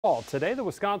Today, the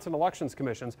Wisconsin Elections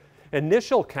Commission's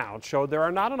initial count showed there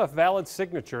are not enough valid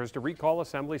signatures to recall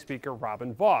Assembly Speaker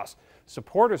Robin Vos.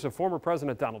 Supporters of former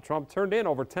President Donald Trump turned in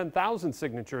over 10,000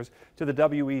 signatures to the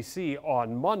WEC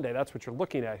on Monday. That's what you're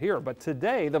looking at here. But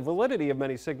today, the validity of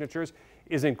many signatures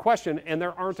is in question, and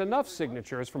there aren't enough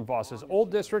signatures from Vos's old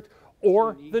district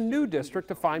or the new district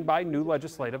to find by new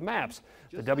legislative maps.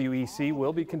 The WEC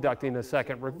will be conducting a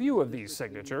second review of these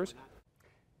signatures.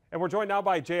 And we're joined now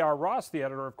by J.R. Ross, the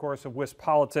editor, of course, of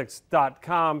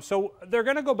WisPolitics.com. So they're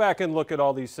going to go back and look at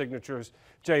all these signatures,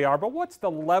 J.R., but what's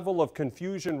the level of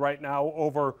confusion right now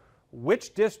over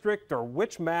which district or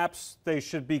which maps they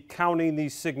should be counting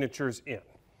these signatures in?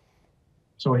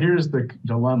 So here's the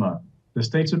dilemma. The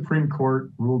state Supreme Court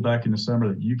ruled back in December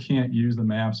that you can't use the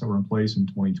maps that were in place in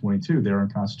 2022. They're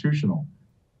unconstitutional.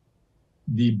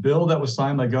 The bill that was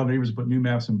signed by Governor Evers to put new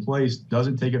maps in place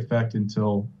doesn't take effect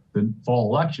until the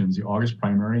fall elections, the August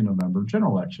primary and November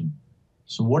general election.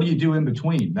 So what do you do in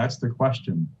between? That's the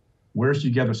question. Where should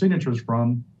you gather signatures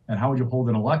from, and how would you hold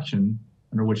an election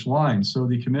under which line? So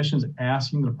the commission's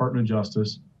asking the Department of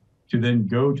Justice to then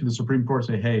go to the Supreme Court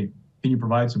and say, hey, can you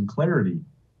provide some clarity?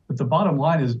 But the bottom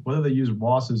line is whether they use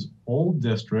Voss's old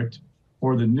district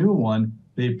or the new one,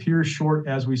 they appear short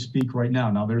as we speak right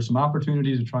now. Now, there's some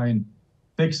opportunities to try and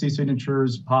fix these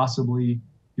signatures, possibly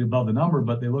above the number,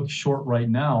 but they look short right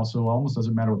now. So it almost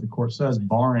doesn't matter what the court says,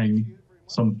 barring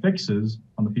some fixes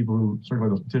on the people who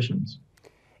circulate those petitions.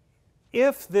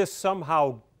 If this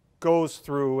somehow goes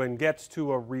through and gets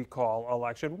to a recall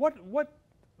election, what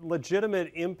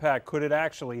legitimate impact could it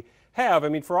actually have? I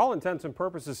mean, for all intents and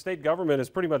purposes, state government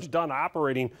is pretty much done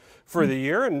operating for the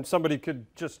year, and somebody could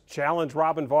just challenge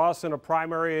Robin Vos in a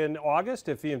primary in August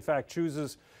if he in fact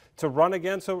chooses to run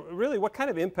again. So really, what kind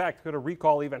of impact could a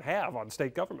recall even have on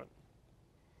state government?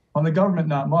 On the government,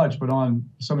 not much, but on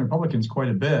some Republicans, quite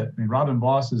a bit. I mean, Robin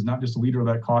Vos is not just a leader of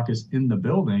that caucus in the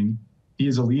building. He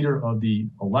is a leader of the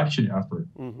election effort.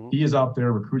 He is out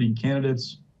there recruiting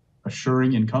candidates,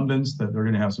 assuring incumbents that they're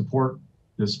going to have support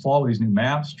this fall with these new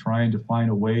maps, trying to find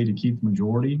a way to keep the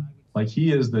majority. Like,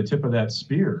 he is the tip of that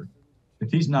spear.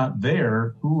 If he's not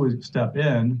there, who would step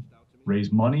in,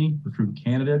 raise money, recruit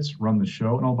candidates, run the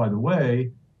show? And oh, by the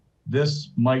way, this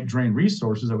might drain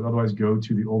resources that would otherwise go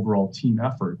to the overall team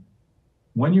effort.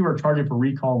 When you are targeted for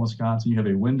recall in Wisconsin, you have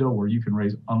a window where you can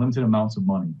raise unlimited amounts of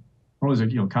money. Normally,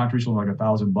 there's a contribution of like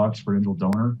 $1,000 for an individual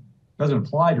donor. Doesn't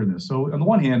apply during this. So on the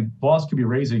one hand, Vos could be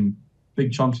raising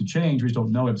big chunks of change. We just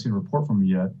don't know. I haven't seen a report from him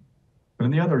yet. But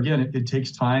on the other, again, it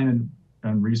takes time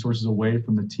and resources away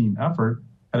from the team effort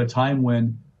at a time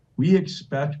when we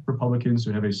expect Republicans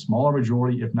to have a smaller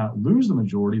majority, if not lose the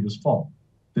majority, this fall.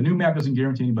 The new map doesn't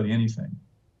guarantee anybody anything.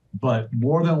 But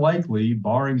more than likely,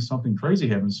 barring something crazy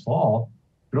happens fall,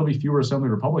 there'll be fewer Assembly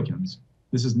Republicans.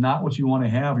 This is not what you want to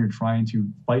have when you're trying to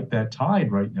fight that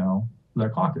tide right now for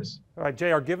that caucus. All right,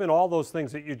 JR, given all those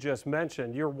things that you just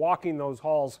mentioned, you're walking those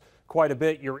halls quite a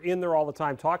bit. You're in there all the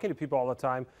time, talking to people all the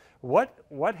time.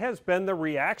 What has been the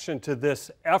reaction to this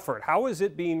effort? How is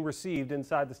it being received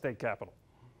inside the state capitol?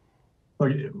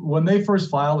 Look, when they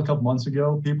first filed a couple months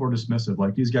ago, people were dismissive.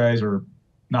 Like, these guys are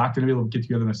not going to be able to get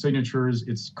together the signatures.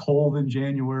 It's cold in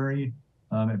January.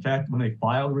 In fact, when they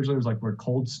filed originally, it was like we're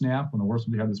cold snap, when the worst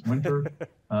we had this winter.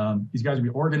 These guys will be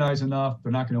organized enough.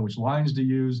 They're not going to know which lines to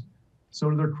use. So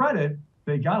to their credit,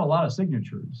 they got a lot of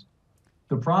signatures.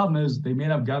 The problem is they may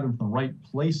not have gotten them from the right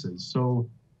places. So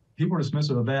people are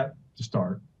dismissive of that to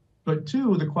start. But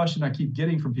two, the question I keep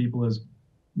getting from people is,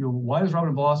 why does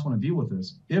Robin Vos want to deal with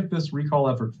this? If this recall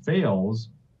effort fails,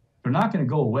 they're not going to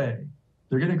go away.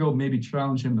 They're going to go maybe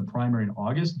challenge him in the primary in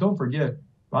August. Don't forget,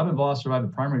 Robin Vos survived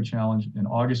the primary challenge in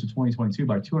August of 2022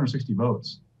 by 260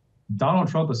 votes. Donald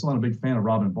Trump is still not a big fan of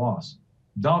Robin Vos.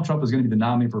 Donald Trump is going to be the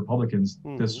nominee for Republicans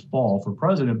this fall for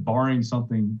president, barring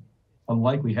something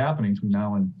unlikely happening between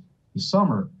now and the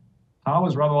summer. How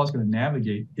is Robin Vos going to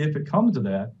navigate, if it comes to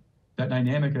that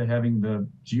dynamic of having the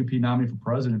GOP nominee for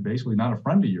president basically not a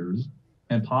friend of yours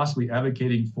and possibly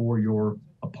advocating for your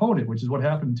opponent, which is what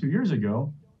happened 2 years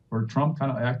ago, where Trump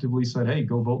kind of actively said, hey,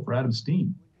 go vote for Adam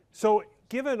Steen. So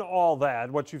given all that,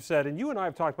 what you've said, and you and I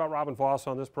have talked about Robin Vos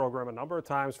on this program a number of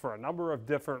times for a number of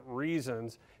different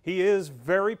reasons. He is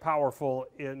very powerful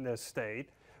in this state,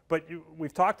 but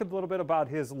we've talked a little bit about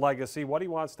his legacy, what he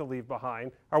wants to leave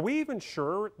behind. Are we even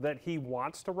sure that he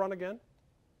wants to run again?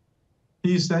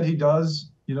 He said he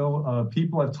does.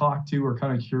 People I've talked to are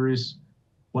kind of curious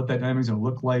what that dynamic is going to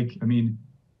look like. I mean,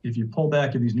 if you pull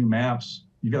back at these new maps,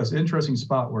 you've got this interesting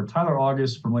spot where Tyler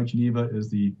August from Lake Geneva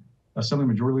is the Assembly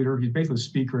Majority Leader. He's basically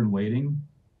speaker in waiting.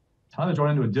 Tyler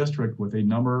joined into a district with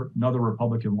another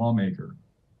Republican lawmaker.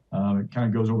 It kind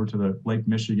of goes over to the Lake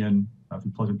Michigan,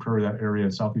 through Pleasant Prairie, that area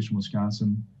in southeastern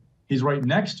Wisconsin. He's right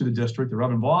next to the district that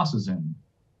Robin Vos is in.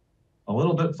 A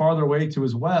little bit farther away to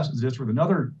his west is a district with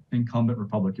another incumbent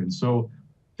Republican. So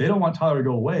they don't want Tyler to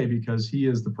go away because he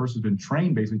is the person who's been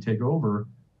trained basically to take over.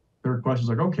 There are questions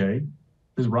like, okay,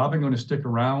 is Robin going to stick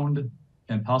around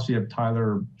and possibly have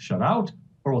Tyler shut out?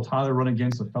 Or will Tyler run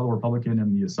against a fellow Republican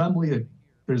in the assembly?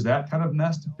 There's that kind of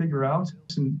mess to figure out.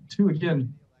 And two,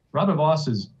 again, Robin Vos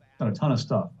has done a ton of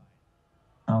stuff.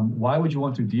 Why would you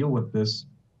want to deal with this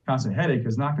constant headache?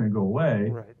 It's not going to go away.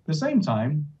 Right. At the same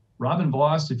time, Robin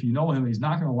Vos, if you know him, he's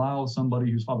not going to allow somebody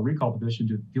who's filed a recall petition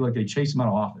to feel like they chase him out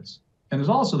of office. And there's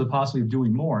also the possibility of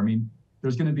doing more. I mean,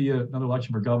 there's going to be another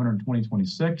election for governor in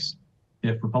 2026.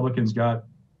 If Republicans got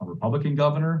a Republican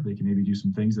governor, they can maybe do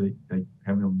some things that they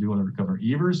haven't been able to do under Governor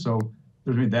Evers. So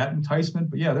there's going to be that enticement.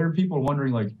 But yeah, there are people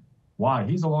wondering, like, why?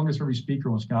 He's the longest serving speaker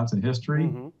in Wisconsin history.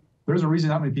 Mm-hmm. There's a reason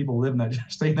not many people live in that,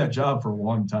 stay in that job for a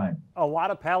long time. A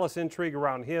lot of palace intrigue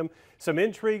around him. Some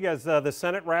intrigue as the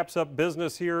Senate wraps up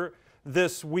business here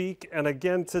this week. And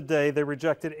again today, they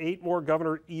rejected 8 more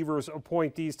Governor Evers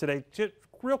appointees today. Just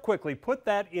real quickly, put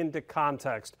that into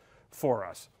context for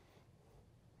us.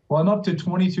 Well, I'm up to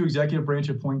 22 executive branch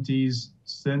appointees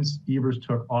since Evers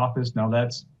took office. Now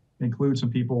that's includes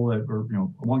some people that were,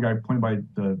 one guy appointed by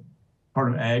the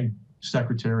Department of Ag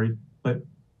secretary, but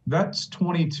that's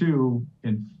 22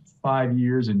 in 5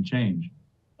 years and change.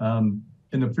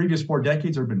 In the previous 4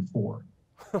 decades, there have been 4.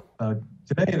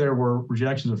 Today, there were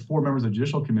rejections of 4 members of the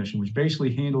Judicial Commission, which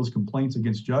basically handles complaints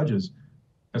against judges.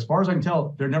 As far as I can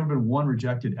tell, there never been 1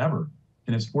 rejected ever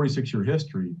in its 46-year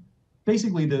history.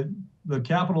 Basically, the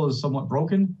Capitol is somewhat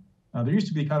broken. There used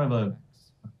to be kind of a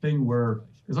thing where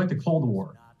it's like the Cold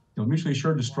War. Mutually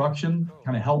assured destruction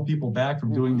kind of held people back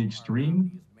from doing the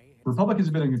extreme. Republicans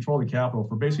have been in control of the Capitol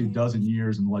for basically a dozen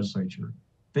years in the legislature.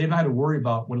 They haven't had to worry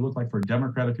about what it looked like for a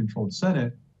Democratic-controlled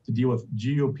Senate to deal with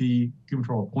GOP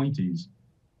gubernatorial appointees.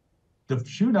 The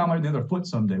shoe down might be their foot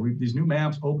someday. These new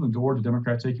maps open the door to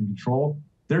Democrats taking control.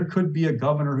 There could be a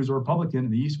governor who's a Republican in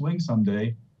the East Wing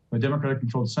someday, a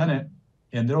Democratic-controlled Senate,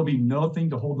 and there'll be nothing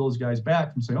to hold those guys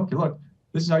back from saying, okay, look,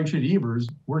 this is how you treat Evers.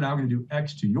 We're now going to do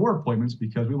X to your appointments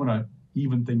because we want to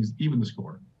even the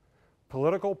score.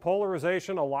 Political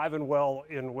polarization alive and well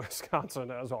in Wisconsin,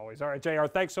 as always. All right, JR,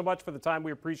 thanks so much for the time.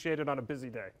 We appreciate it on a busy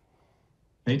day.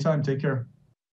 Anytime. Take care.